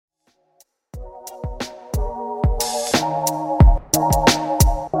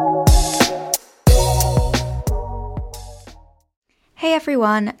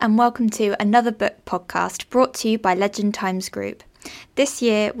everyone, and welcome to another book podcast brought to you by Legend Times Group. This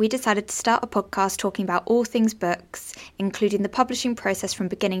year, we decided to start a podcast talking about all things books, including the publishing process from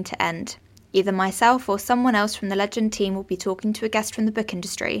beginning to end. Either myself or someone else from the Legend team will be talking to a guest from the book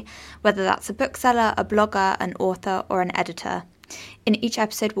industry, whether that's a bookseller, a blogger, an author, or an editor. In each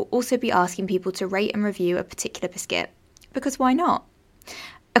episode, we'll also be asking people to rate and review a particular biscuit. Because why not?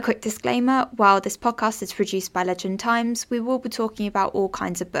 A quick disclaimer, while this podcast is produced by Legend Times, we will be talking about all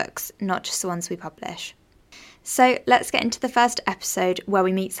kinds of books, not just the ones we publish. So let's get into the first episode where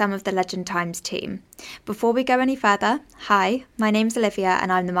we meet some of the Legend Times team. Before we go any further, hi, my name's Olivia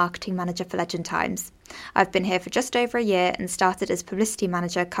and I'm the marketing manager for Legend Times. I've been here for just over a year and started as publicity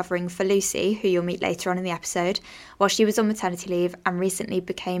manager covering for Lucy, who you'll meet later on in the episode, while she was on maternity leave and recently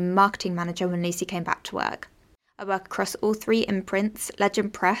became marketing manager when Lucy came back to work. I work across all three imprints,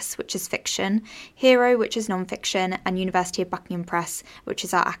 Legend Press, which is fiction, Hero, which is non-fiction, and University of Buckingham Press, which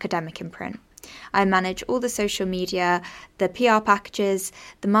is our academic imprint. I manage all the social media, the PR packages,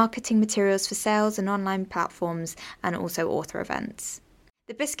 the marketing materials for sales and online platforms, and also author events.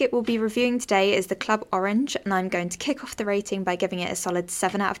 The biscuit we'll be reviewing today is the Club Orange, and I'm going to kick off the rating by giving it a solid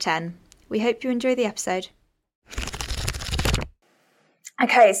 7 out of 10. We hope you enjoy the episode.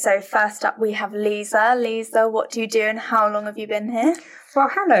 Okay, so first up we have Lisa. Lisa, what do you do and how long have you been here? Well,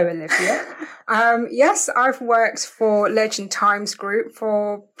 hello, Olivia. Yes, I've worked for Legend Times Group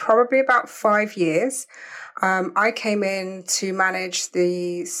for probably about 5 years. I came in to manage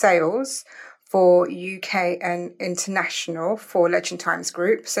the sales for UK and international for Legend Times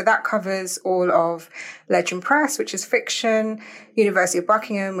Group. So that covers all of Legend Press, which is fiction, University of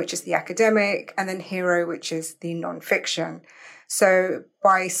Buckingham, which is the academic, and then Hero, which is the non-fiction. So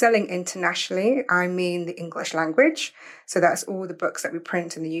by selling internationally, I mean the English language. So that's all the books that we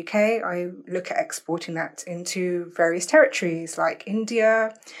print in the UK. I look at exporting that into various territories like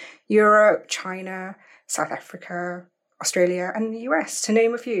India, Europe, China, South Africa, Australia, and the US, to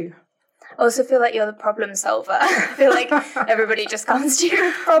name a few. I also feel like you're the problem solver. I feel like everybody just comes to you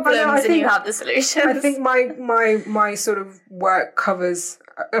with problems and you have the solutions. I think my sort of work covers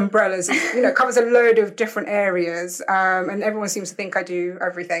umbrellas, covers a load of different areas, and everyone seems to think I do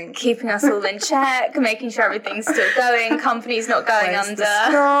everything. Keeping us all in check, making sure everything's still going, company's not going where's under. The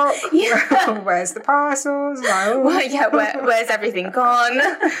stock? Yeah. Where's the parcels? Where's everything gone?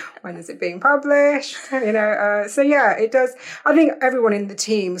 When is it being published? So yeah, it does. I think everyone in the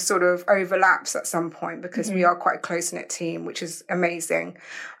team sort of overlaps at some point because we are quite a close-knit team, which is amazing.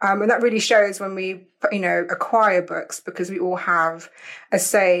 And that really shows when we, acquire books because we all have a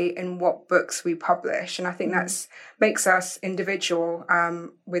say in what books we publish. And I think that's makes us individual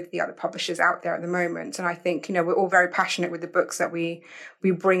with the other publishers out there at the moment. And I think, we're all very passionate with the books that we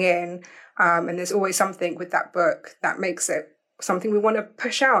bring in. And there's always something with that book that makes it something we want to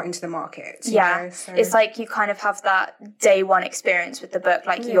push out into the market. So. It's like you kind of have that day one experience with the book,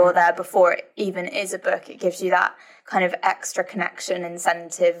 like you're there before it even is a book. It gives you that kind of extra connection,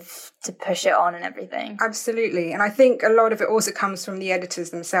 incentive to push it on and everything. Absolutely. And I think a lot of it also comes from the editors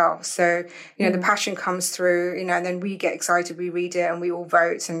themselves. So, the passion comes through, and then we get excited, we read it and we all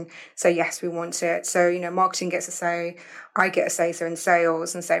vote and say, yes, we want it. So, marketing gets a say, I get a say, so in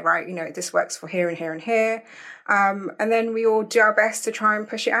sales and say, right, this works for here and here and here. And then we all do our best to try and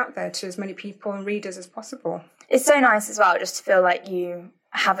push it out there to as many people and readers as possible. It's so nice as well just to feel like you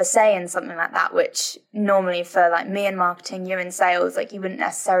have a say in something like that, which normally for like me in marketing, you in sales, like you wouldn't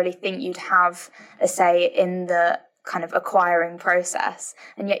necessarily think you'd have a say in the kind of acquiring process,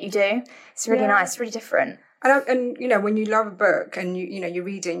 and yet you do. It's really nice, really different. And when you love a book and you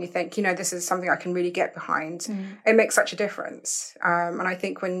read it and you think, this is something I can really get behind, it makes such a difference. And I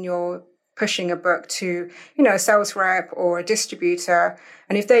think when you're pushing a book to, a sales rep or a distributor,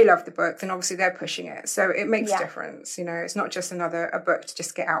 and if they love the book, then obviously they're pushing it. So it makes a difference. It's not just a book to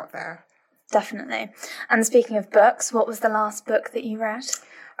just get out there. Definitely. And speaking of books, what was the last book that you read?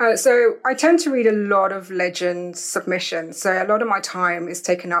 So I tend to read a lot of Legend submissions. So a lot of my time is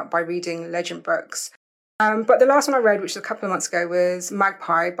taken up by reading Legend books. But the last one I read, which was a couple of months ago, was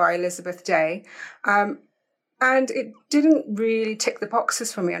Magpie by Elizabeth Day. And it didn't really tick the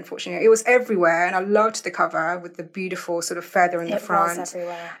boxes for me, unfortunately. It was everywhere, and I loved the cover with the beautiful sort of feather in the front. It was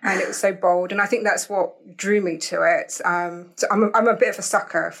everywhere. And it was so bold, and I think that's what drew me to it. So I'm a bit of a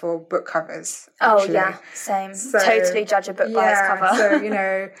sucker for book covers, actually. Oh, yeah, same. So, totally judge a book by its cover.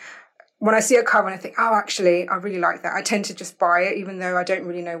 So, when I see a cover and I think, oh, actually, I really like that, I tend to just buy it, even though I don't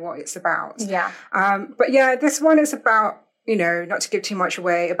really know what it's about. Yeah. But yeah, this one is about not to give too much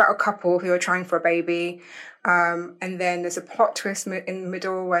away, about a couple who are trying for a baby. And then there's a plot twist in the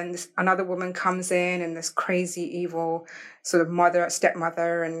middle when another woman comes in and this crazy, evil sort of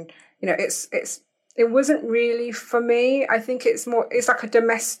stepmother. And, it wasn't really for me. I think it's like a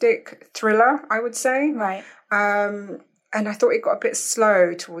domestic thriller, I would say. Right. And I thought it got a bit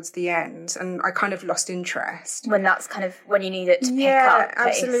slow towards the end, and I kind of lost interest. When that's kind of when you need it to pick up. Yeah,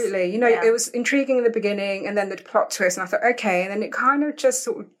 absolutely. It was intriguing in the beginning, and then the plot twist, and I thought, okay, and then it kind of just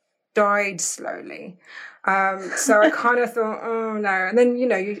sort of died slowly. So I kind of thought, oh no, and then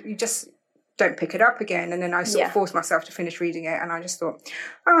you just don't pick it up again, and then I sort of forced myself to finish reading it, and I just thought,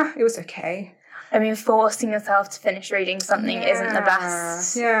 it was okay. I mean, forcing yourself to finish reading something isn't the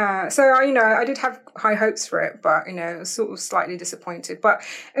best. Yeah. So, I did have high hopes for it, but, I was sort of slightly disappointed. But,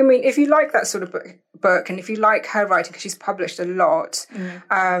 I mean, if you like that sort of book and if you like her writing, because she's published a lot,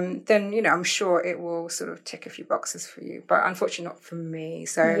 then, I'm sure it will sort of tick a few boxes for you. But unfortunately not for me.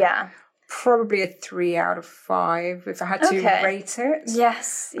 So, probably a 3 out of 5 if I had to rate it.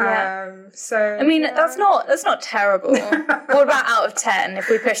 Yes. Yeah. So I mean, that's not terrible. What about out of 10? If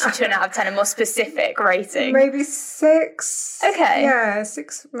we pushed it to an out of 10, a more specific rating, maybe 6. Okay. Yeah,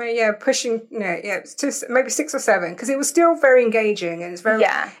 6. Yeah, pushing. It's just maybe 6 or 7 because it was still very engaging and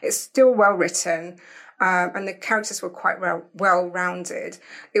it's still well written, and the characters were quite well rounded.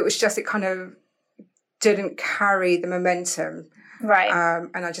 It was just it kind of didn't carry the momentum. Right.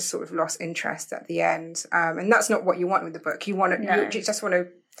 And I just sort of lost interest at the end. And that's not what you want with the book. You just want to...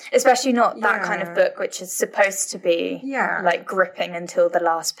 Especially not that kind of book, which is supposed to be like gripping until the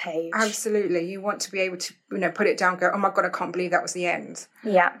last page. Absolutely. You want to be able to, put it down, go, oh my God, I can't believe that was the end.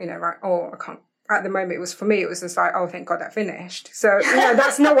 Yeah. Right. Or I can't. At the moment, it was just like, oh, thank God that finished. So,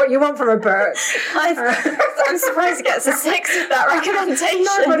 that's not what you want from a book. I'm surprised it gets a 6 with that recommendation.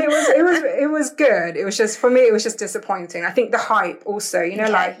 No, but it was good. It was just, for me, it was just disappointing. I think the hype also,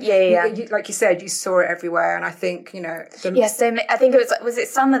 like you said, you saw it everywhere. And I think, so I think it was it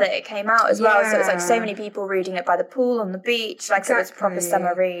summer that it came out as well. So it was like so many people reading it by the pool, on the beach. Like it was a proper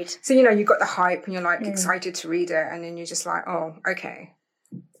summer read. So, you got the hype and you're like excited to read it. And then you're just like, oh, okay.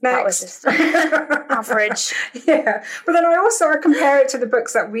 Next. That was just average. Yeah. But then I compare it to the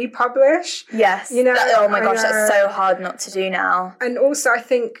books that we publish. Yes. Oh my gosh, that's so hard not to do now. And also I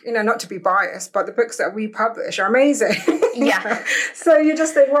think, not to be biased, but the books that we publish are amazing. Yeah. So you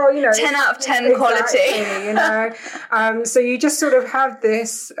just think, well, 10 out of 10 quality. So you just sort of have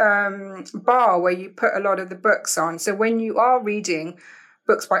this bar where you put a lot of the books on. So when you are reading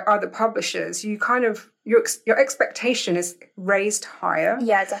books by other publishers, you kind of your expectation is raised higher.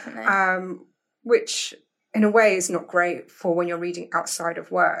 Yeah, definitely. Which in a way is not great for when you're reading outside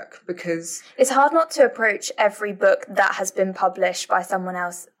of work, because it's hard not to approach every book that has been published by someone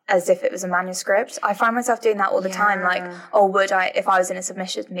else as if it was a manuscript. I find myself doing that all the time. Like, would I, if I was in a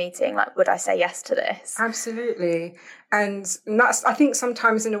submissions meeting, like, would I say yes to this? Absolutely. And that's, I think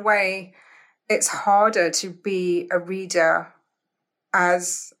sometimes in a way it's harder to be a reader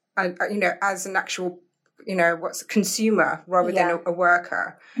as an actual what's a consumer rather than a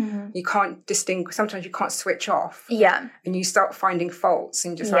worker. Mm-hmm. You can't distinguish. Sometimes you can't switch off. Yeah, and you start finding faults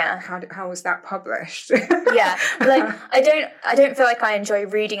and just like, how was that published? Yeah, like I don't feel like I enjoy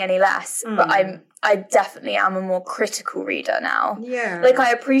reading any less, but I definitely am a more critical reader now. Yeah, like I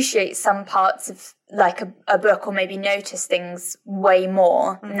appreciate some parts of like a book, or maybe notice things way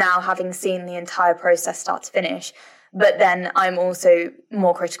more now, having seen the entire process start to finish. But then I'm also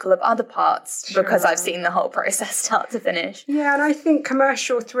more critical of other parts because I've seen the whole process start to finish. Yeah, and I think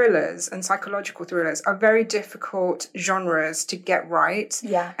commercial thrillers and psychological thrillers are very difficult genres to get right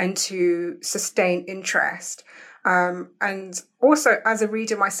and to sustain interest. And also, as a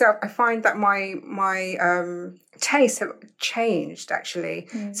reader myself, I find that my tastes have changed, actually,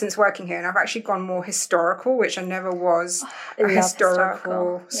 since working here. And I've actually gone more historical, which I never was a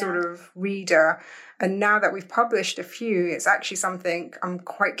historical sort of reader. And now that we've published a few, it's actually something I'm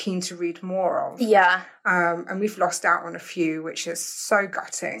quite keen to read more of. Yeah. And we've lost out on a few, which is so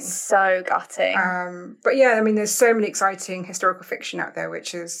gutting. So gutting. But yeah, I mean, there's so many exciting historical fiction out there,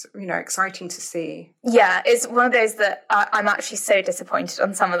 which is, exciting to see. Yeah, it's one of those that I'm actually so disappointed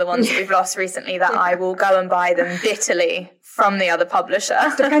on some of the ones that we've lost recently that I will go and buy them bitterly from the other publisher.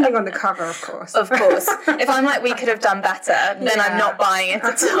 Depending on the cover, of course. Of course. If I'm like, we could have done better, then I'm not buying it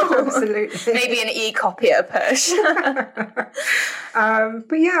at all. Absolutely. Maybe an e-copy at a push.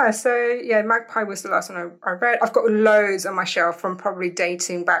 But yeah, so Magpie was the last one I read. I've got loads on my shelf from probably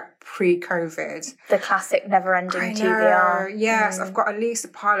dating back pre-COVID. The classic never-ending TBR. Yes, I've got at least a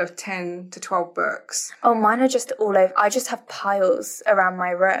pile of 10 to 12 books. Oh, mine are just all over. I just have piles around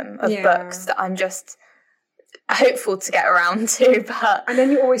my room of books that I'm just hopeful to get around to, but... And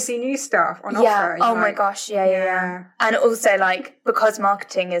then you always see new stuff on offer. Oh my gosh, yeah. And also, like, because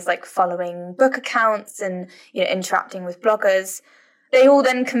marketing is, like, following book accounts and, you know, interacting with bloggers, they all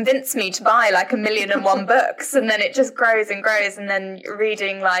then convince me to buy, like, 1,000,001 books, and then it just grows and grows, and then you're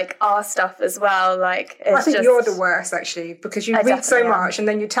reading, like, our stuff as well, like, it's I think you're the worst, actually, because you read so much, and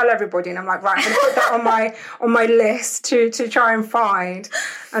then you tell everybody, and I'm like, right, I'm going to put that on my list to try and find.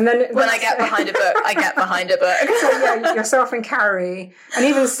 And then when I get behind a book, I get behind a book. So, yeah, yourself and Carrie, and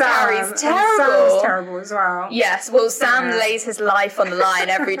even Sam. Carrie's terrible. Sam's terrible as well. Yes, well, Sam lays his life on the line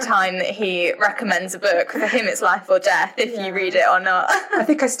every time that he recommends a book. For him, it's life or death if you read it or not. I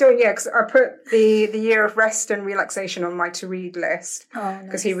think I still, because I put the Year of Rest and Relaxation on my to-read list,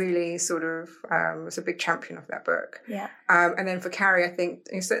 because he really sort of was a big champion of that book. Yeah. And then for Carrie, I think,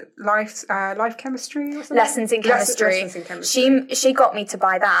 is it Life Chemistry or something? Lessons in Chemistry. Lessons in Chemistry. She got me to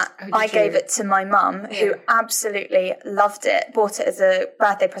buy that. I gave it to my mum, who absolutely loved it. Bought it as a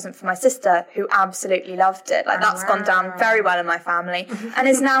birthday present for my sister, who absolutely loved it. Like, that's gone down very well in my family, and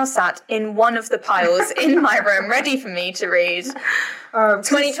is now sat in one of the piles in my room, ready for me to read.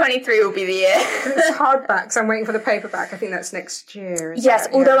 2023 will be the year. It's hardbacks. I'm waiting for the paperback. I think that's next year. Yes,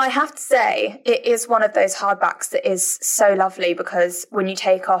 although I have to say, it is one of those hardbacks that is so lovely, because when you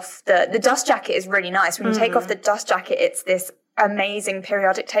take off the dust jacket is really nice. When you take off the dust jacket, it's this amazing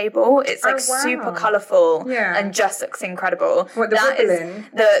periodic table. It's like super colourful and just looks incredible. What, the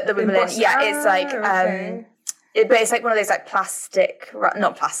Wibbelin? The Wibbelin, it's like but it's like one of those like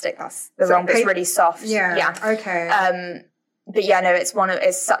not plastic, that's the wrong, but it's really soft. But yeah, no,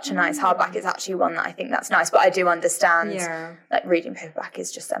 it's such a nice hardback. It's actually one that I think that's nice, but I do understand like reading paperback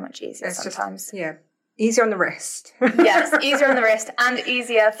is just so much easier sometimes. Easier on the wrist. Yes, easier on the wrist and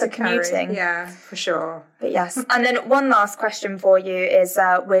easier for commuting. Carry. Yeah, for sure. But yes. And then one last question for you is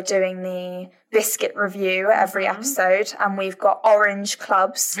we're doing the biscuit review every episode, and we've got orange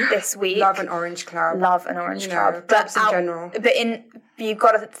clubs this week. Love an orange club. But in general. You've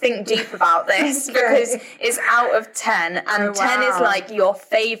got to think deep about this because it's out of 10, and 10 is like your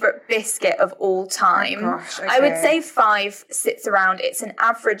favourite biscuit of all time. Oh gosh, okay. I would say 5 sits around. It's an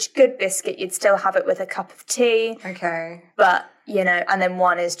average good biscuit. You'd still have it with a cup of tea. Okay. But, you know, and then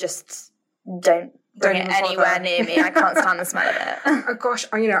 1 is just don't bring it anywhere near me. I can't stand the smell of it. Oh gosh,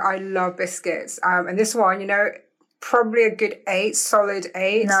 I love biscuits. And this one, probably a good 8, solid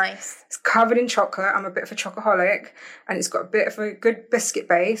 8. Nice. It's covered in chocolate. I'm a bit of a chocoholic, and it's got a bit of a good biscuit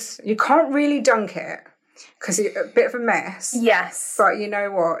base. You can't really dunk it because it's a bit of a mess. Yes. But you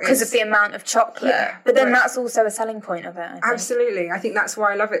know what? Because of the amount of chocolate. Yeah, but then that's also a selling point of it, I think. Absolutely. I think that's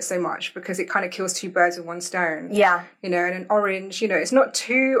why I love it so much, because it kind of kills 2 birds with 1 stone. Yeah. And an orange, it's not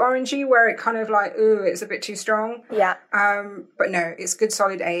too orangey where it kind of like, it's a bit too strong. Yeah. But no, it's good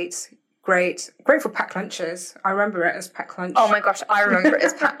solid 8. Great for packed lunches. I remember it as packed lunch. Oh my gosh, I remember it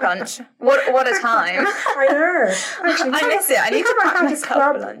as packed lunch. What a time. I know. Actually, I miss it. I need to pack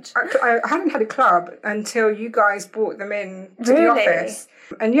myself for lunch. I hadn't had a club until you guys brought them in to the office.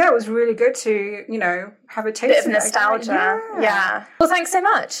 And it was really good to, have a taste. Bit of nostalgia. Yeah. Well, thanks so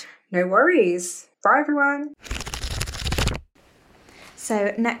much. No worries. Bye, everyone.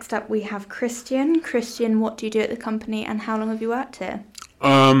 So next up we have Christian. Christian, what do you do at the company and how long have you worked here?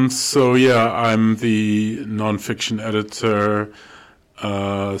 I'm the nonfiction editor.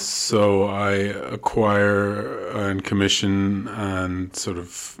 So I acquire and commission and sort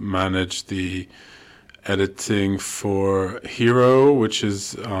of manage the editing for Hero, which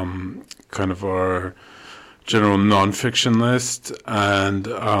is kind of our general nonfiction list, and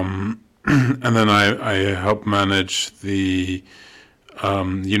then I help manage the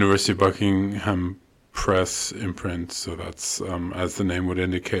University of Buckingham Press imprint, so that's as the name would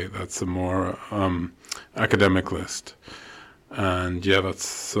indicate, that's a more academic list, and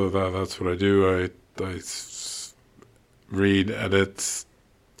that's what I do. I read, edit,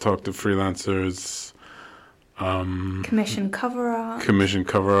 talk to freelancers, commission cover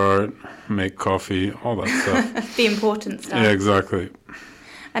art, make coffee, all that stuff. The important stuff. Yeah, exactly.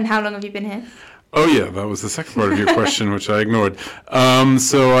 And how long have you been here? Oh, yeah, that was the second part of your question, which I ignored.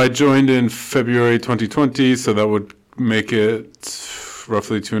 So I joined in February 2020, so that would make it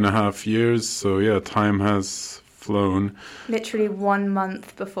roughly 2.5 years. So, yeah, time has flown. Literally 1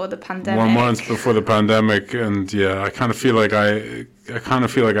 month before the pandemic. 1 month before the pandemic, and I kind of feel like I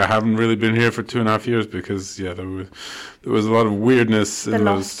haven't really been here for 2.5 years because there was a lot of weirdness in the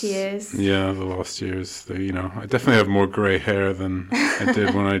lost years. Yeah, the lost years. I definitely have more grey hair than I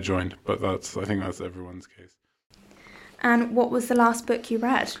did when I joined, but I think that's everyone's case. And what was the last book you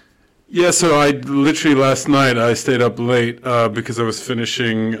read? Yeah, so I literally last night I stayed up late because I was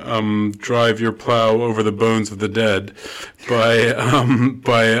finishing "Drive Your Plow Over the Bones of the Dead" by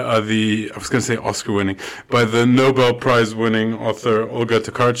the I was going to say Oscar winning, by the Nobel Prize winning author Olga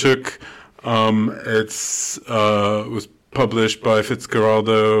Tokarczuk. It was published by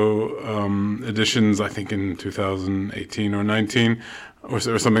Fitzcarraldo Editions, I think in 2018 or 19 or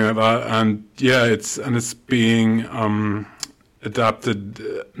something like that. And yeah, it's being adapted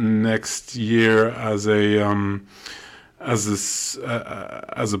next year as a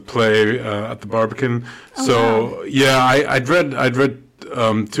play at the Barbican. Oh, so wow. yeah, I'd read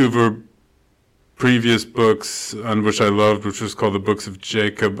two of her previous books, and which I loved, which was called The Books of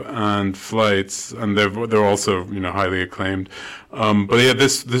Jacob and Flights, and they're also highly acclaimed. But yeah,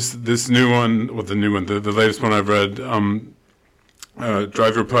 this new one, well, the latest one I've read.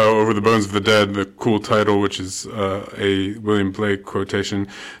 Drive Your Plow Over the Bones of the Dead, the cool title, which is a William Blake quotation.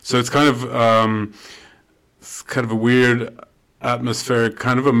 So it's kind of a weird, atmospheric,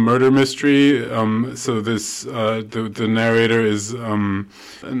 kind of a murder mystery. So this the narrator is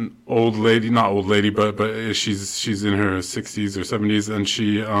an old lady, not old lady, but she's in her 60s or 70s, and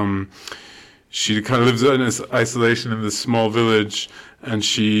she kind of lives in this isolation in this small village. And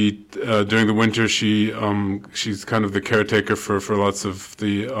she, during the winter, she's kind of the caretaker for lots of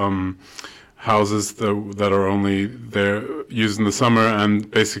the houses that are only there used in the summer. And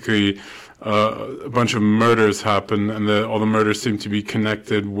basically, a bunch of murders happen, and all the murders seem to be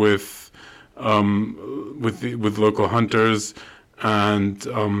connected with local hunters.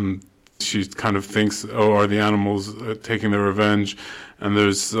 And she kind of thinks, are the animals taking their revenge? And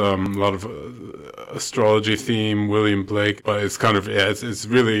there's a lot of astrology theme, William Blake, but it's kind of, it's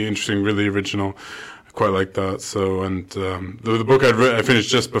really interesting, really original. I quite like that. So, and the book I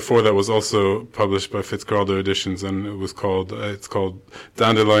finished just before that was also published by Fitzcarraldo Editions, and it's called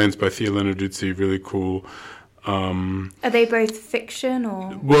Dandelions by Thea Lenarduzzi, really cool. Are they both fiction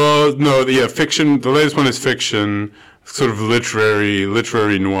or? Well, no, yeah, fiction. The latest one is fiction, sort of literary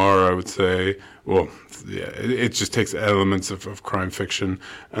noir, I would say. Well, yeah, it just takes elements of crime fiction.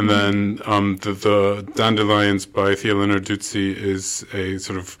 And then the Dandelions by Thea Lenarduzzi is a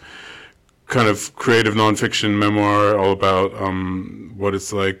sort of kind of creative nonfiction memoir all about what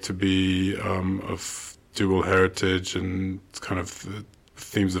it's like to be of dual heritage, and kind of the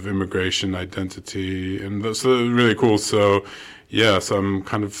themes of immigration, identity, and that's really cool. So yeah, so I'm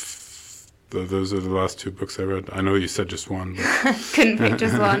kind of, those are the last two books I read. I know you said just one. Couldn't pick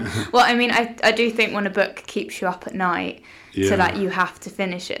just one. Well, I mean, I do think when a book keeps you up at night, so that you have to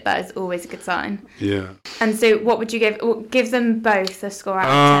finish it, that is always a good sign. Yeah. And so what would you give them both a score out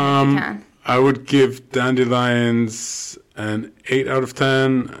of 10 if you can? I would give Dandelions an 8 out of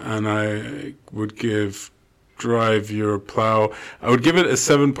 10, and I would give Drive Your Plow, I would give it a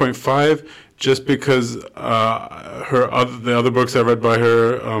 7.5, just because the other books I read by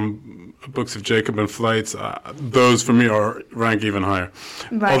her, Books of Jacob and Flights, those for me rank even higher.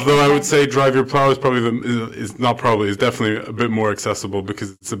 Right, Although I would say Drive Your Plow is definitely a bit more accessible,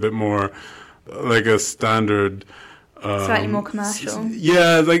 because it's a bit more like a standard. Slightly more commercial.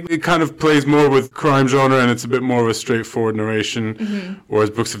 Yeah, like it kind of plays more with crime genre, and it's a bit more of a straightforward narration. Mm-hmm.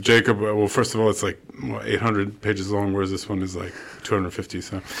 Whereas Books of Jacob, well, first of all, it's like 800 pages long, whereas this one is like 250.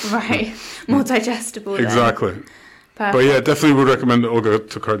 So right, more digestible. Exactly. Perfect. But yeah, definitely would recommend Olga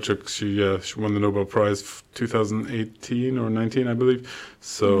Tokarczuk. She won the Nobel Prize 2018 or 19, I believe.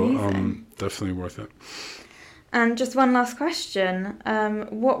 So definitely worth it. And just one last question: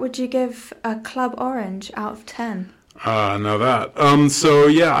 what would you give a Club Orange out of 10? Now that. So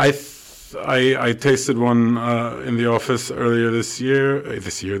yeah, I tasted one in the office earlier this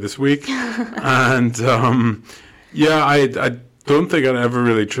week, and yeah, I don't think I'd ever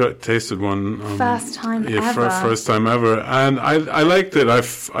really tasted one. First time ever. First time ever, and I liked it. I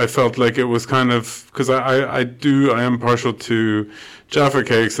felt like it was kind of, because I am partial to Jaffa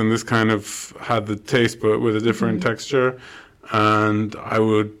cakes, and this kind of had the taste, but with a different texture, and I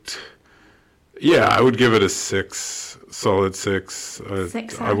would give it a 6. Solid 6.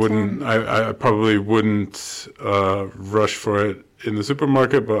 6 I wouldn't. I probably wouldn't rush for it in the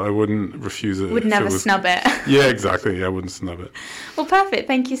supermarket, but I wouldn't refuse it. Would never snub it. Yeah, exactly. Yeah, I wouldn't snub it. Well, perfect.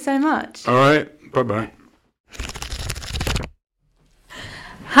 Thank you so much. All right. Bye-bye.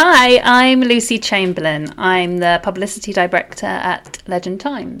 Hi, I'm Lucy Chamberlain. I'm the publicity director at Legend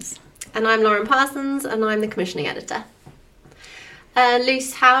Times. And I'm Lauren Parsons, and I'm the commissioning editor.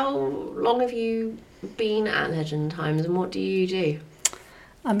 Luce, how long have you been at Legend Times, and what do you do?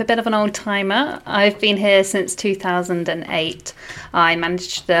 I'm a bit of an old timer. I've been here since 2008. I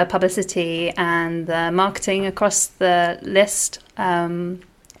managed the publicity and the marketing across the list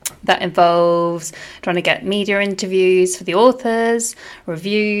That involves trying to get media interviews for the authors,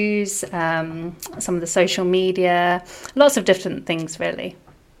 reviews, some of the social media, lots of different things, really.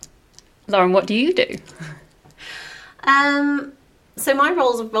 Lauren, what do you do? So my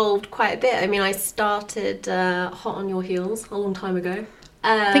roles evolved quite a bit. I mean, I started hot on your heels a long time ago.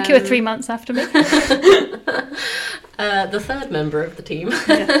 I think you were 3 months after me. The third member of the team.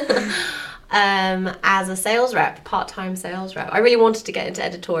 Yeah. As a sales rep, part-time sales rep. I really wanted to get into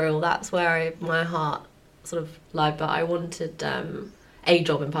editorial. That's where my heart sort of lied, but I wanted a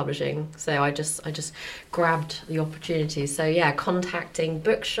job in publishing. So I just grabbed the opportunity. So yeah, contacting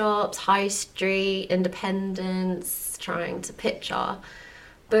bookshops, high street, independents, trying to pitch our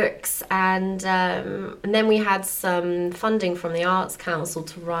books, and then we had some funding from the Arts Council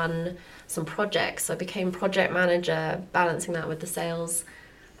to run some projects. So I became project manager, balancing that with the sales,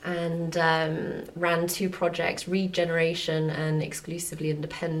 and ran 2 projects, Read Generation and Exclusively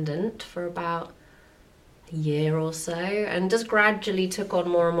Independent, for about a year or so, and just gradually took on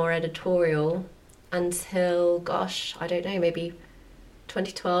more and more editorial until, gosh, I don't know, maybe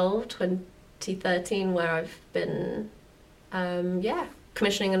 2012, 2013, where I've been,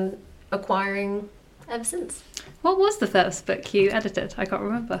 commissioning and acquiring ever since. What was the first book you edited? I can't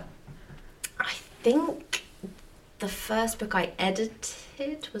remember. I think the first book I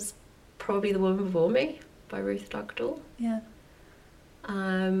edited was probably The Woman Before Me by Ruth Dugdale. Yeah.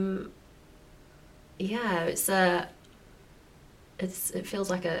 It feels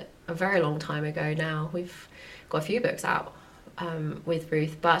like a very long time ago now. We've got a few books out with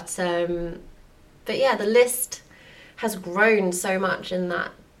Ruth, but yeah, the list has grown so much in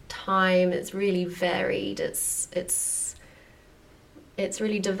that time. It's really varied. It's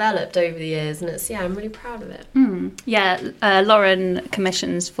really developed over the years, and I'm really proud of it. Lauren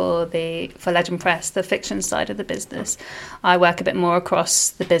commissions for Legend Press the fiction side of the business. I work a bit more across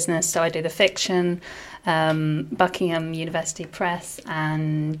the business, so I do the fiction, Buckingham University Press,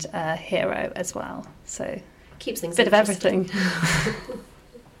 and Hero as well. So keeps things a bit of everything.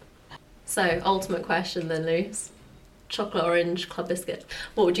 So ultimate question then, Luce. Chocolate orange club biscuit.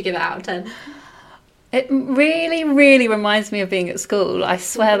 What would you give it out of 10? It really, really reminds me of being at school. I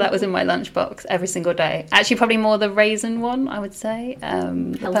swear that was in my lunchbox every single day. Actually, probably more the raisin one, I would say.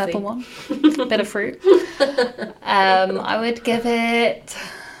 The purple one. Bit of fruit. I would give it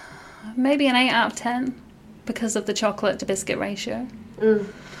maybe an 8 out of 10 because of the chocolate to biscuit ratio.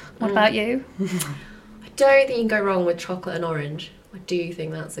 What about you? I don't think you can go wrong with chocolate and orange. I do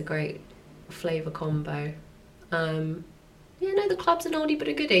think that's a great flavour combo. The club's an oldie but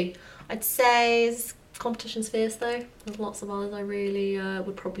a goodie. I'd say competition's fierce though. There's lots of others I really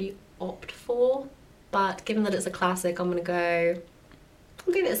would probably opt for, but given that it's a classic, I'll give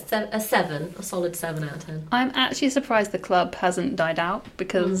it a 7, a solid 7 out of 10. I'm actually surprised the club hasn't died out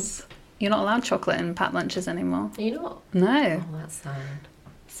because you're not allowed chocolate in packed lunches anymore. Are you not? No. Oh, that's sad.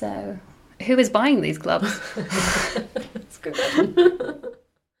 So, who is buying these clubs? That's a good question.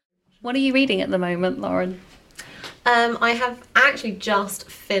 What are you reading at the moment, Lauren? I have actually just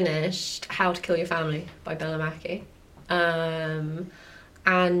finished How to Kill Your Family by Bella Mackie, and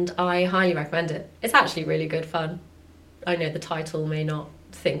I highly recommend it. It's actually really good fun. I know the title may not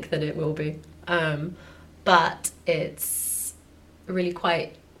think that it will be, but it's really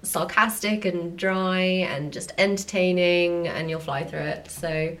quite sarcastic and dry and just entertaining, and you'll fly through it.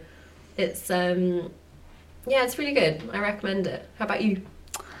 So it's it's really good. I recommend it. How about you?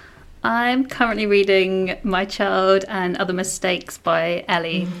 I'm currently reading My Child and Other Mistakes by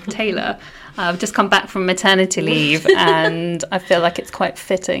Ellie Taylor. I've just come back from maternity leave and I feel like it's quite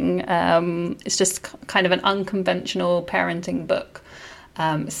fitting. It's just kind of an unconventional parenting book.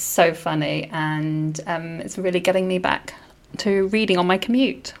 It's so funny, and it's really getting me back to reading on my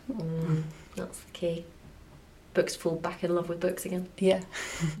commute. That's the key. Books fall back in love with books again. Yeah.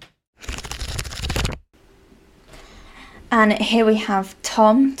 And here we have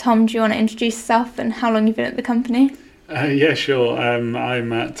Tom. Tom, do you want to introduce yourself and how long you've been at the company? Yeah, sure.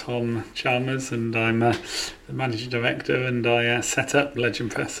 I'm Tom Chalmers, and I'm the Managing Director, and I set up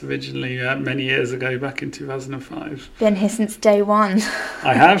Legend Press originally many years ago, back in 2005. Been here since day one.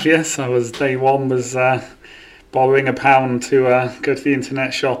 I have, yes. Day one was borrowing £1 to go to the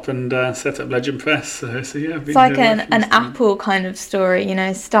internet shop and set up Legend Press. So yeah, it's like an Apple kind of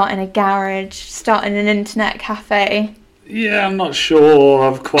story, start in a garage, start in an internet cafe. Yeah, I'm not sure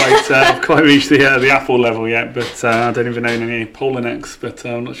I've quite reached the Apple level yet, but I don't even own any Polanex, but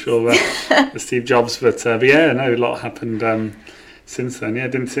I'm not sure the Steve Jobs. But yeah, no, a lot happened since then. Yeah,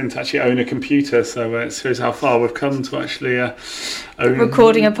 didn't seem to actually own a computer, so it shows how far we've come to actually own...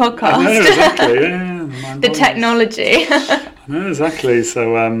 Recording a podcast. I know, exactly, yeah. The technology. I know, exactly.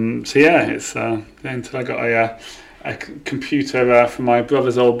 So yeah, it's until I got a computer from my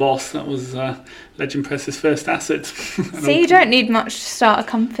brother's old boss. That was Legend Press's first asset. So you don't need much to start a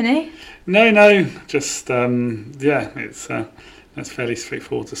company? No, just it's that's fairly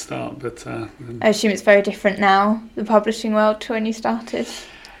straightforward to start. But I assume it's very different now, the publishing world, to when you started.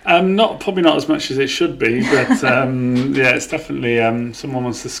 Probably not as much as it should be, but yeah, it's definitely. Someone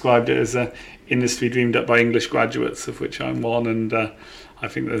once described it as a industry dreamed up by English graduates, of which I'm one, and I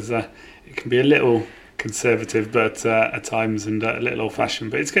think it can be a little conservative, but at times, and a little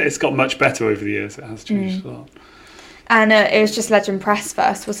old-fashioned. But it's got much better over the years. It has changed a lot. And it was just Legend Press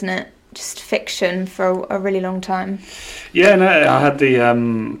first, wasn't it? Just fiction for a really long time. Yeah, no, I had the.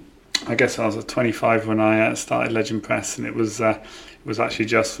 I guess I was 25 when I started Legend Press, and it was actually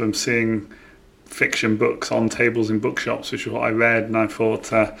just from seeing fiction books on tables in bookshops, which is what I read, and I thought,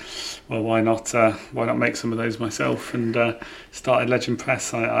 well, why not make some of those myself, and started Legend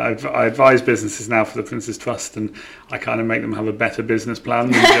Press. I advise businesses now for the Prince's Trust, and I kind of make them have a better business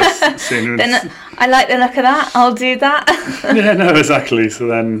plan than just sooner. Then I like the look of that. I'll do that. Yeah, no, exactly. So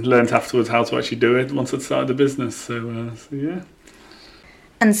then learned afterwards how to actually do it once I'd started the business. So yeah.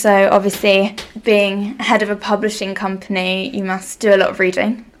 And so obviously, being head of a publishing company, you must do a lot of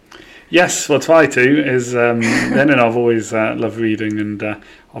reading. Yes, well, try to. Then and I've always loved reading, and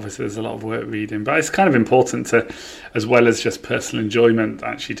obviously there's a lot of work reading, but it's kind of important to, as well as just personal enjoyment,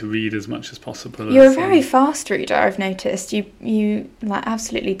 actually to read as much as possible. You're a very fast reader, I've noticed. You like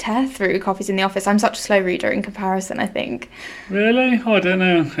absolutely tear through copies in the office. I'm such a slow reader in comparison, I think. Really? Oh, I don't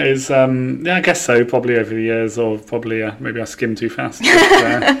know. Yeah, I guess so. Probably over the years, or probably maybe I skim too fast.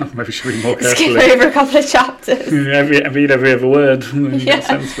 But, maybe should read more carefully. Skip over a couple of chapters. Read every other word. Get a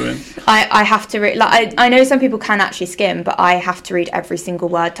sense of it. I have to read. Like I know some people can actually skim, but I have to read every single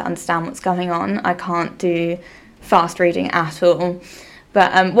word to understand what's going on. I can't do fast reading at all.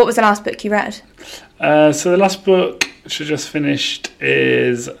 But what was the last book you read? So the last book, which I just finished,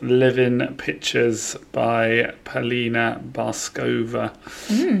 is Living Pictures by Polina Barskova,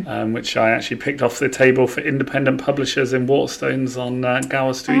 which I actually picked off the table for independent publishers in Waterstones on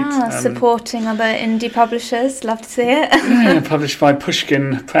Gower Street. Supporting other indie publishers. Love to see it. Yeah, published by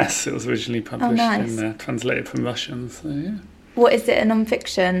Pushkin Press. It was originally published and translated from Russian. So yeah. What is it, a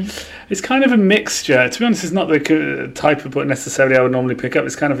non-fiction? It's kind of a mixture. To be honest, it's not the type of book necessarily I would normally pick up.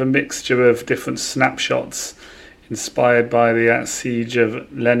 It's kind of a mixture of different snapshots inspired by the siege of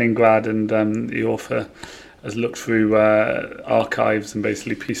Leningrad, and the author has looked through archives and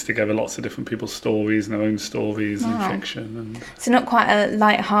basically pieced together lots of different people's stories and their own stories and fiction. And so not quite a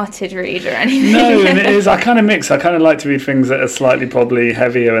light-hearted read or anything? No, and it is. I kind of mix. I kind of like to read things that are slightly probably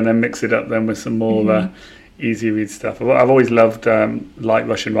heavier and then mix it up then with some more... easy read stuff. I've always loved light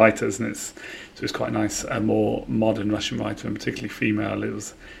Russian writers, and it's quite nice. A more modern Russian writer, and particularly female, it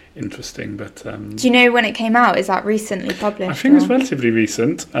was interesting. But do you know when it came out? Is that recently published? I think it's relatively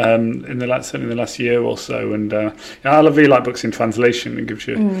recent, certainly in the last year or so. And I really like books in translation. It gives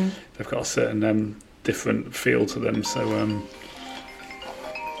you they've got a certain different feel to them. So.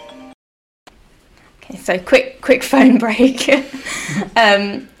 Okay, so quick phone break. But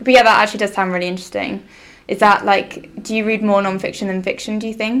yeah, that actually does sound really interesting. Is that do you read more non-fiction than fiction, do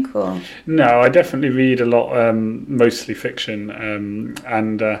you think? Or? No, I definitely read a lot, mostly fiction.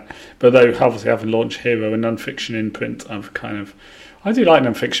 But though obviously having launched Hero and non-fiction in print, I do like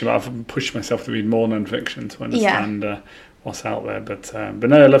non-fiction, but I've pushed myself to read more non-fiction to understand what's out there. But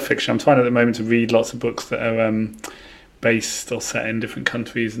no, I love fiction. I'm trying at the moment to read lots of books that are based or set in different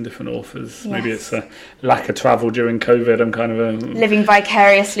countries and different authors. Yes. Maybe it's a lack of travel during COVID. I'm kind of living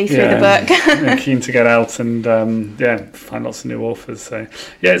vicariously through the book. Keen to get out and find lots of new authors. So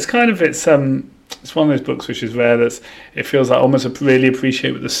yeah, it's one of those books which is rare. It feels like I almost really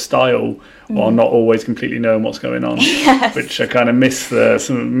appreciate the style while not always completely knowing what's going on. Yes. Which I kind of miss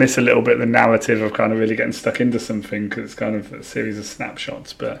a little bit the narrative of kind of really getting stuck into something, because it's kind of a series of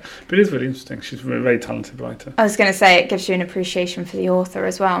snapshots. But it is really interesting. She's a very talented writer. I was going to say it gives you an appreciation for the author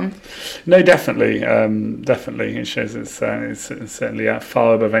as well. No, definitely. It shows it's certainly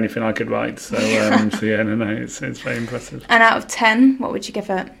far above anything I could write. So it's very impressive. And out of 10, what would you give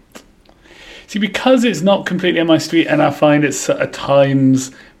it? See, because it's not completely on my street, and I find it's at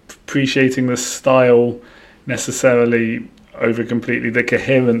times appreciating the style necessarily over completely the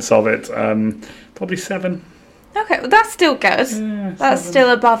coherence of it, probably 7. Okay, well that's still good. Yeah, That's 7.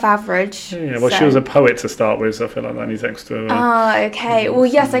 still above average. Yeah, well, she so- was a poet to start with, so I feel like that needs extra. Okay. Well,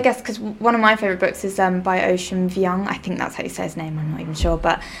 yes, I guess because one of my favourite books is by Ocean Vuong. I think that's how you say his name. I'm not even sure,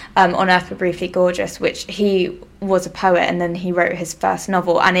 but On Earth We're Briefly Gorgeous, which he was a poet and then he wrote his first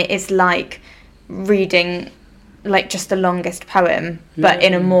novel, and it is like reading like just the longest poem, but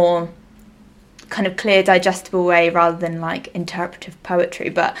in a more kind of clear, digestible way rather than like interpretive poetry.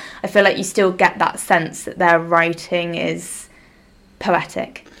 But I feel like you still get that sense that their writing is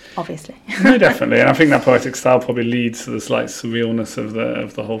poetic, obviously. No, definitely, and I think that poetic style probably leads to the slight surrealness of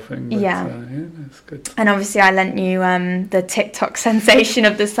the whole thing. But, Yeah. That's good. And obviously I lent you the TikTok sensation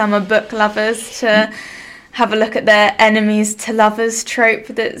of the summer book lovers to have a look at their enemies to lovers trope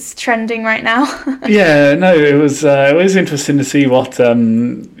that's trending right now. Yeah, no, it was interesting to see what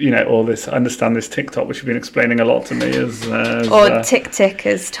all this. I understand this TikTok, which you've been explaining a lot to me, Or Tick Tick,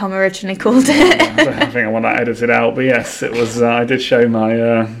 as Tom originally called it. I think I want that edited out, but yes, it was. I did show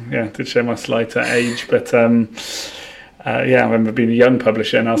my slighter age, but I remember being a young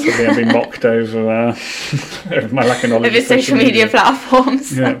publisher, and I was suddenly being mocked over my lack of knowledge Over social media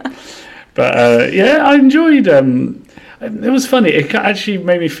platforms. Yeah. But I enjoyed. It was funny. It actually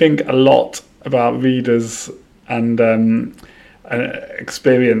made me think a lot about readers and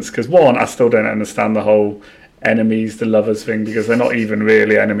experience. Because one, I still don't understand the whole enemies to lovers thing, because they're not even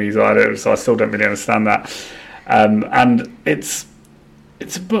really enemies either. So I still don't really understand that. And it's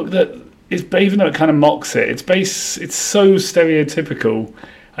a book that is, even though it kind of mocks it, it's so stereotypical,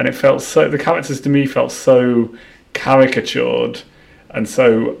 and it felt so. The characters to me felt so caricatured and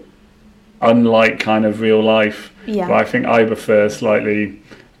so unlike kind of real life. Yeah. But I think I prefer slightly,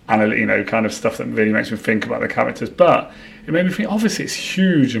 kind of stuff that really makes me think about the characters. But it made me think, obviously it's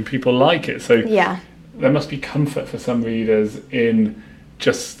huge and people like it. So Yeah. there must be comfort for some readers in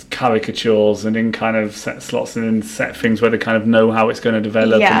just caricatures and in kind of set slots and in set things where they kind of know how it's going to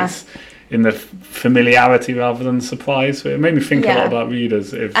develop. Yeah. And it's in the familiarity rather than surprise. So it made me think a lot about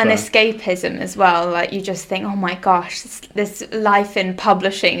readers. And escapism as well. Like, you just think, oh my gosh, this life in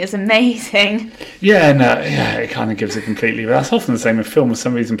publishing is amazing. Yeah, no, it kind of gives it completely. But that's often the same in film. For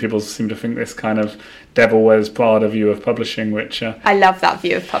some reason, people seem to think this kind of Devil Wears Prada view of publishing, which... I love that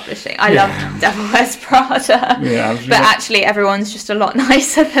view of publishing. I love Devil Wears Prada. Yeah, but actually, everyone's just a lot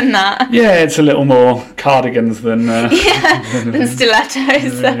nicer than that. Yeah, it's a little more cardigans than... than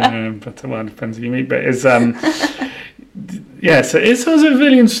stilettos. But well, it depends who you meet. But it's... so it's also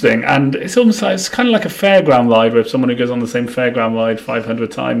really interesting, and it's almost like, it's kind of like a fairground ride, where someone who goes on the same fairground ride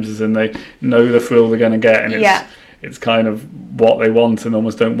 500 times, as in they know the thrill they're going to get, and it's kind of what they want and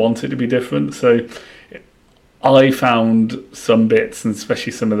almost don't want it to be different. So I found some bits, and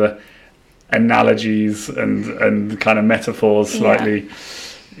especially some of the analogies and kind of metaphors slightly,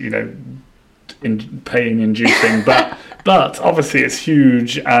 pain-inducing, but obviously it's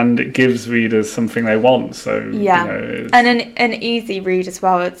huge and it gives readers something they want. So and an easy read as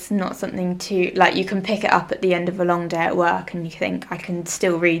well. It's not something to, like, you can pick it up at the end of a long day at work and you think, I can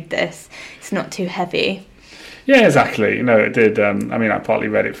still read this. It's not too heavy. Yeah, exactly. It did. I partly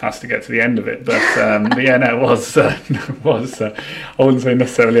read it fast to get to the end of it, but it was. I wouldn't say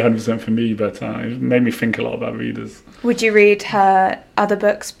necessarily 100% for me, but it made me think a lot about readers. Would you read her other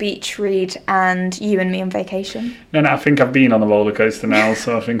books, Beach Read and You and Me on Vacation? No, I think I've been on the roller coaster now,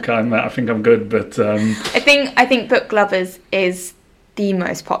 so I think I'm good. But I think Book Lovers is the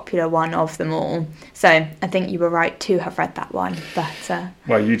most popular one of them all. So I think you were right to have read that one. But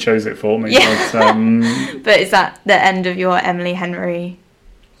well, you chose it for me. Yeah. But, but is that the end of your Emily Henry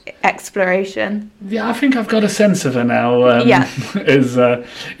exploration? Yeah, I think I've got a sense of her now.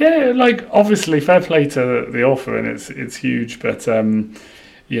 Obviously fair play to the author, and it's huge, but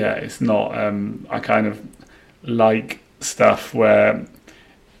it's not. I kind of like stuff where,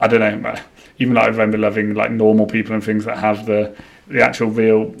 I don't know, even like I remember loving like Normal People and things that have the actual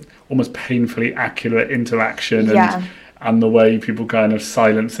real, almost painfully accurate interaction and the way people kind of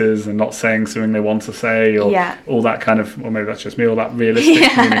silences and not saying something they want to say, or all that kind of, or maybe that's just me, all that realistic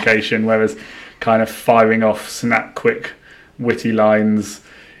communication, whereas kind of firing off snap quick witty lines,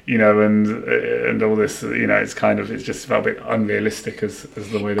 and all this, it's just felt a bit unrealistic as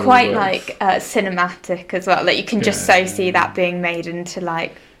the way the quite like cinematic as well. Like, you can just see that being made into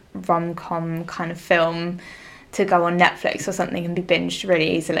like rom-com kind of film. to go on Netflix or something and be binged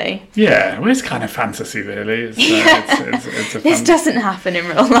really easily. Yeah, well, it's kind of fantasy, really. It's a This doesn't happen in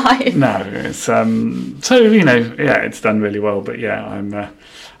real life. No, it's so it's done really well. But yeah,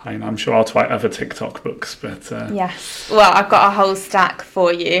 I'm sure I'll try other TikTok books. But yes, well, I've got a whole stack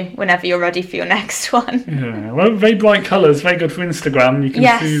for you whenever you're ready for your next one. Yeah, well, very bright colours, very good for Instagram. You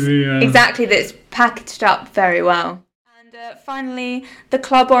can see the exactly. That's packaged up very well. And finally, the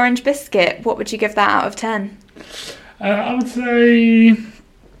Club Orange Biscuit. What would you give that out of 10? I would say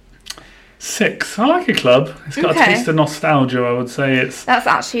 6. I like a Club. It's got a taste of nostalgia. I would say it's. That's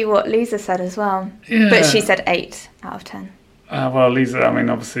actually what Lisa said as well. Yeah. But she said 8 out of 10. Well, Lisa, I mean,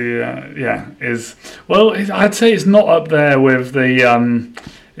 obviously, is. Well, I'd say it's not up there with the.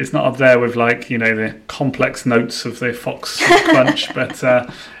 It's not up there with the complex notes of the Fox Crunch, but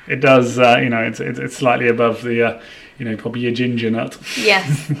it does. It's slightly above the. Probably a ginger nut.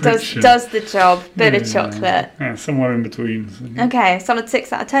 Yes, does the job. Bit of chocolate. Yeah, somewhere in between. So. Okay, solid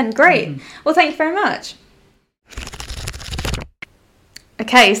 6 out of 10. Great. Well, thank you very much.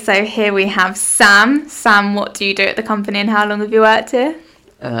 Okay, so here we have Sam. Sam, what do you do at the company and how long have you worked here?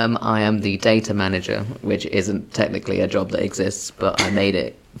 I am the data manager, which isn't technically a job that exists, but I made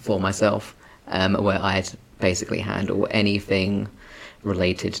it for myself, where I basically handle anything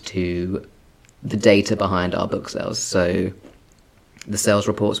related to the data behind our book sales. So the sales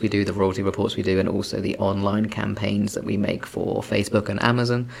reports we do, the royalty reports we do, and also the online campaigns that we make for Facebook and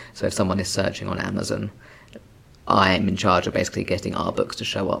Amazon. So if someone is searching on Amazon, I'm in charge of basically getting our books to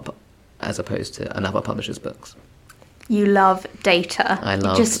show up as opposed to another publisher's books. You love data. I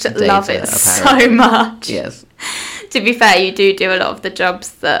love just data, love it apparently. so much. Yes. To be fair, you do a lot of the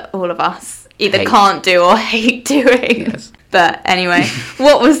jobs that all of us either can't do or hate doing. Yes. But anyway,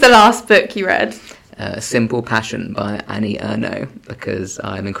 what was the last book you read? Simple Passion by Annie Ernaux, because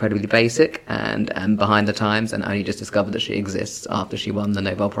I'm incredibly basic and am behind the times and only just discovered that she exists after she won the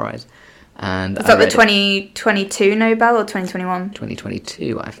Nobel Prize. And was that the 2022 Nobel or 2021?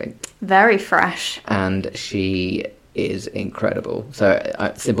 2022, I think. Very fresh. And she is incredible. So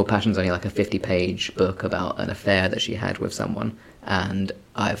Simple Passion's only like a 50-page book about an affair that she had with someone. And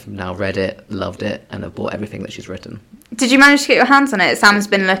I've now read it, loved it, and have bought everything that she's written. Did you manage to get your hands on it? Sam's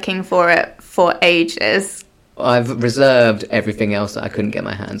been looking for it for ages. I've reserved everything else that I couldn't get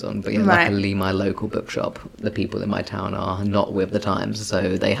my hands on, but luckily my local bookshop, the people in my town are not with the times,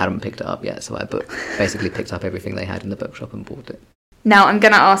 so they hadn't picked it up yet, so I basically picked up everything they had in the bookshop and bought it. Now I'm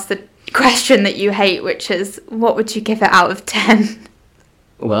going to ask the question that you hate, which is, what would you give it out of 10?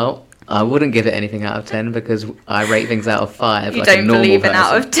 Well, I wouldn't give it anything out of 10 because I rate things out of 5. You like don't a normal believe in person.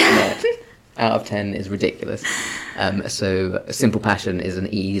 out of 10? Yeah. Out of 10 is ridiculous. So Simple Passion is an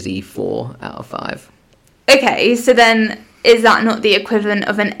easy 4 out of 5. Okay, so then is that not the equivalent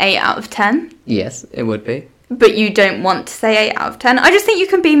of an 8 out of 10? Yes, it would be. But you don't want to say 8 out of 10? I just think you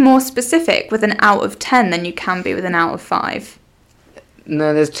can be more specific with an out of 10 than you can be with an out of 5.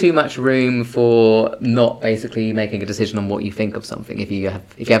 No, there's too much room for not basically making a decision on what you think of something. If you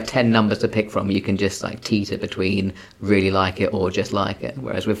have 10 numbers to pick from, you can just teeter between really like it or just like it.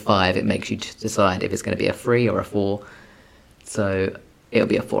 Whereas with 5, it makes you decide if it's going to be a 3 or a 4. So it'll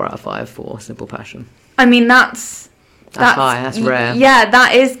be a 4 out of 5 for Simple Passion. I mean, that's high, that's rare. Yeah,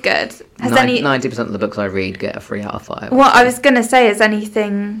 that is good. 90% of the books I read get a 3 out of 5. What I was going to say, has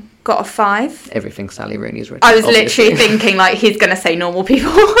anything got a 5? Everything Sally Rooney's written. I was literally thinking, he's going to say Normal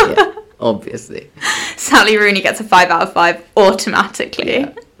People. Yeah, obviously. Sally Rooney gets a 5 out of 5 automatically.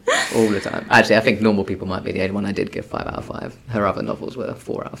 Yeah, all the time. Actually, I think Normal People might be the only one I did give 5 out of 5. Her other novels were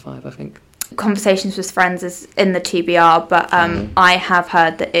 4 out of 5, I think. Conversations with Friends is in the TBR, but I have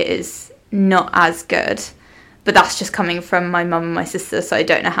heard that it is not as good. But that's just coming from my mum and my sister, so I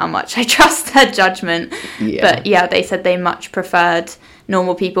don't know how much I trust their judgment. Yeah. But yeah, they said they much preferred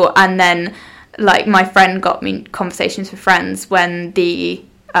Normal People. And then, my friend got me Conversations with Friends when the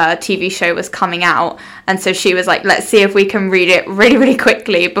TV show was coming out. And so she was like, let's see if we can read it really, really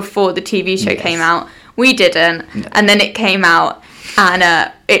quickly before the TV show came out. We didn't. No. And then it came out.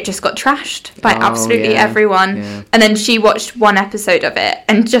 And it just got trashed by absolutely everyone. Yeah. And then she watched one episode of it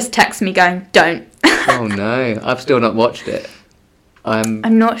and just texted me going, don't. Oh no, I've still not watched it.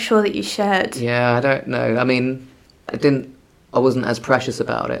 I'm not sure that you should. Yeah, I don't know. I mean, I wasn't as precious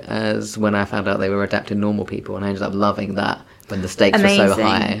about it as when I found out they were adapting Normal People, and I ended up loving that when the stakes were so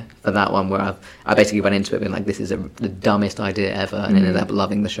high for that one, where I basically went into it being like, this is the dumbest idea ever, and ended up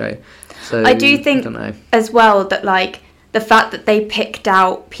loving the show. So I do think as well that the fact that they picked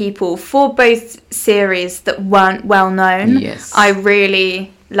out people for both series that weren't well known, I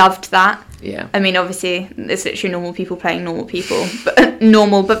really loved that. Yeah. I mean, obviously, it's literally normal people playing normal people, but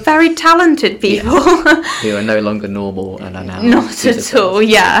normal but very talented people. Who are no longer normal and are now Not superstars. at all.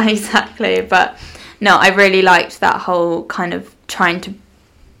 Yeah, exactly. But no, I really liked that whole kind of trying to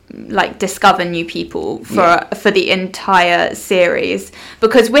like discover new people for the entire series,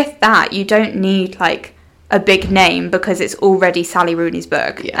 because with that you don't need like a big name, because it's already Sally Rooney's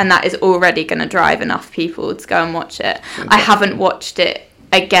book, and that is already going to drive enough people to go and watch it. Exactly. I haven't watched it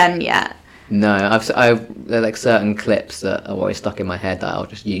again yet. No, I've there are like certain clips that are always stuck in my head that I'll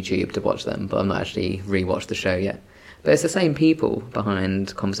just YouTube to watch them, but I'm not actually rewatched the show yet. But it's the same people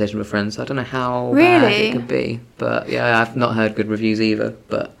behind Conversation with Friends, so I don't know how bad it could be. But yeah, I've not heard good reviews either.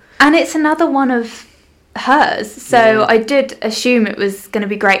 And it's another one of hers, so I did assume it was going to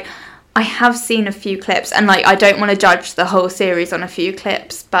be great. I have seen a few clips, and like I don't want to judge the whole series on a few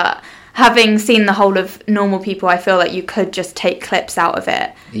clips, but having seen the whole of Normal People, I feel like you could just take clips out of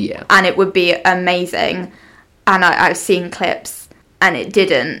it, and it would be amazing. And I've seen clips, and it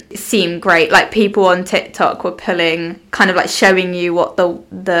didn't seem great. Like people on TikTok were pulling, kind of like showing you what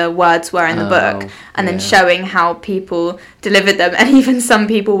the words were in the book, and then showing how people delivered them. And even some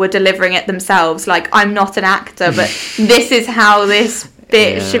people were delivering it themselves. Like, I'm not an actor, but this is how this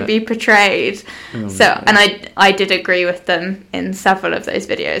bit should be portrayed. And I did agree with them in several of those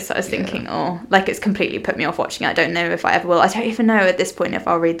videos. So I was thinking, like it's completely put me off watching it. I don't know if I ever will. I don't even know at this point if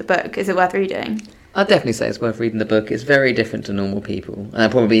I'll read the book. Is it worth reading? I'd definitely say it's worth reading the book. It's very different to Normal People.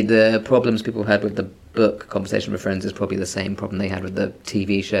 And probably the problems people had with the book, Conversation with Friends, is probably the same problem they had with the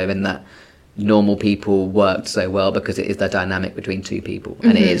TV show, in that Normal People worked so well because it is the dynamic between two people.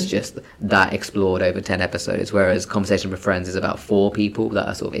 And it is just that explored over 10 episodes, whereas Conversation with Friends is about 4 people that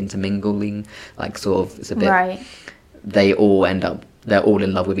are sort of intermingling. Like, sort of, it's a bit... Right. They all end up... They're all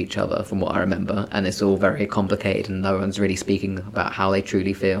in love with each other, from what I remember. And it's all very complicated, and no one's really speaking about how they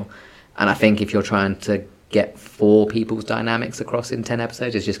truly feel. And I think if you're trying to get 4 people's dynamics across in 10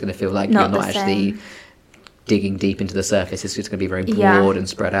 episodes, it's just going to feel like you're not actually digging deep into the surface. It's just going to be very broad and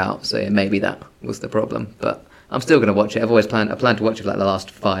spread out. So maybe that was the problem. But I'm still going to watch it. I planned to watch it for like the last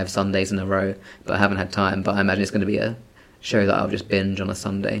 5 Sundays in a row, but I haven't had time. But I imagine it's going to be a show that I'll just binge on a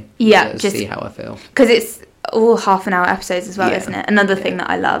Sunday. Yeah, just see how I feel. Because it's all half-an-hour episodes as well, isn't it? Another thing that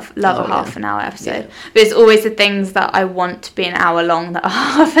I love a half-an-hour episode. But it's always the things that I want to be an hour long that are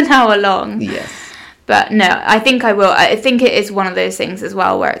half an hour long. Yes. But no, I think I will. I think it is one of those things as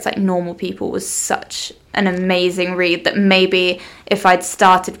well where it's like Normal People was such an amazing read that maybe if I'd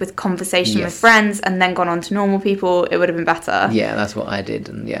started with Conversation with Friends and then gone on to Normal People, it would have been better. Yeah, that's what I did.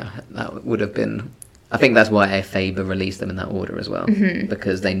 And that would have been... I think that's why Faber released them in that order as well.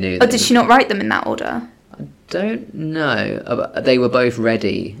 Because they knew... did she not write them in that order? I don't know. They were both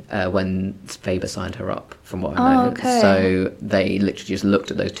ready when Faber signed her up, from what I know. Okay. So they literally just looked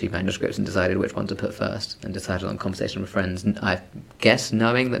at those 2 manuscripts and decided which one to put first, and decided on Conversation with Friends. I guess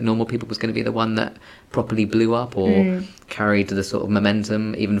knowing that Normal People was going to be the one that properly blew up or carried the sort of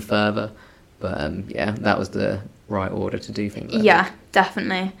momentum even further. But that was the right order to do things like that.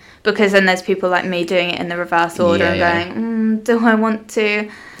 Definitely. Because then there's people like me doing it in the reverse order and going, do I want to?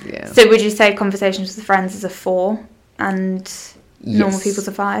 Yeah. So would you say Conversations with Friends is a 4 and Normal People's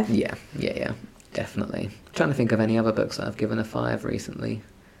a 5? Yeah, definitely. I'm trying to think of any other books that I've given a 5 recently.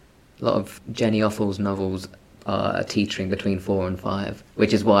 A lot of Jenny Offal's novels are teetering between 4 and 5,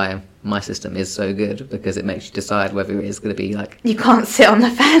 which is why my system is so good, because it makes you decide whether it is going to be like... You can't sit on the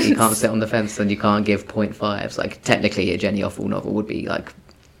fence. You can't sit on the fence, and you can't give 0.5s. Like, technically, a Jenny Offal novel would be like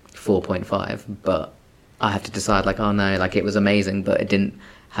 4.5, but I have to decide, like, oh no, like, it was amazing, but it didn't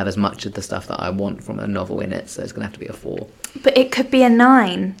have as much of the stuff that I want from a novel in it, so it's going to have to be a 4. But it could be a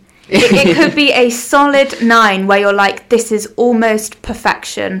 9. It could be a solid 9, where you're like, this is almost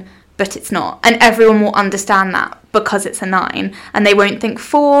perfection, but it's not. And everyone will understand that because it's a 9. And they won't think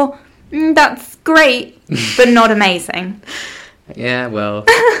 4, that's great, but not amazing. Yeah, well,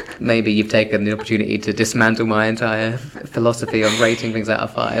 maybe you've taken the opportunity to dismantle my entire philosophy on rating things out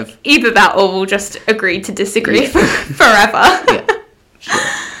of 5. Either that or we'll just agree to disagree forever. Yeah, sure.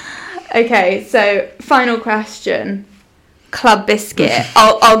 Okay, so final question. Club Biscuit.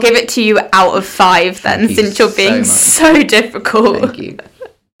 I'll give it to you out of 5 then, since you're being so difficult. Thank you.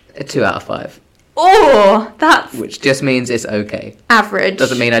 A 2 out of 5. Oh, that's... Which just means it's okay. Average.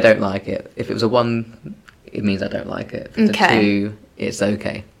 Doesn't mean I don't like it. If it was a 1, it means I don't like it. If it's a 2, it's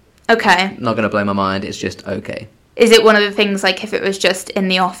okay. Okay. Not going to blow my mind, it's just okay. Is it one of the things, like, if it was just in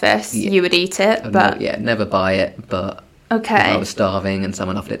the office, you would eat it? But never buy it, but... Okay. If I was starving and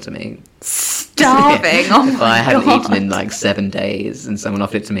someone offered it to me... starving. Oh If I my hadn't God. eaten in like 7 days and someone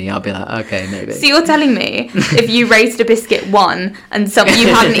offered it to me, I'd be like, okay, maybe. So you're telling me if you raised a biscuit 1 and you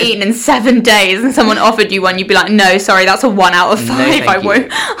hadn't eaten in 7 days and someone offered you one, you'd be like, no, sorry, that's a 1 out of 5. thank you.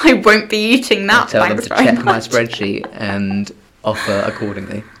 I won't be eating that. Tell them Thanks to very check much. my spreadsheet and offer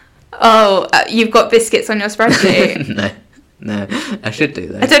accordingly. Oh, you've got biscuits on your spreadsheet. No, I should do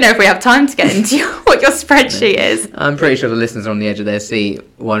I that. don't know if we have time to get into what your spreadsheet is. I'm pretty sure the listeners are on the edge of their seat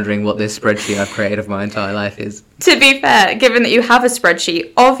wondering what this spreadsheet I've created of my entire life is. To be fair, given that you have a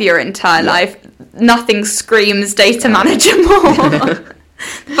spreadsheet of your entire life, nothing screams data manager more.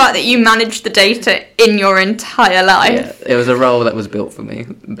 The fact that you manage the data in your entire life, Yeah, it was a role that was built for me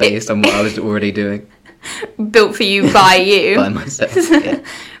based on what I was already doing built for you by you. by myself. Yeah.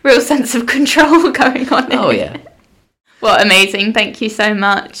 Real sense of control going on. Oh, here. yeah. Well, amazing. Thank you so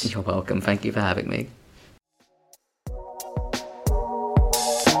much. You're welcome. Thank you for having me.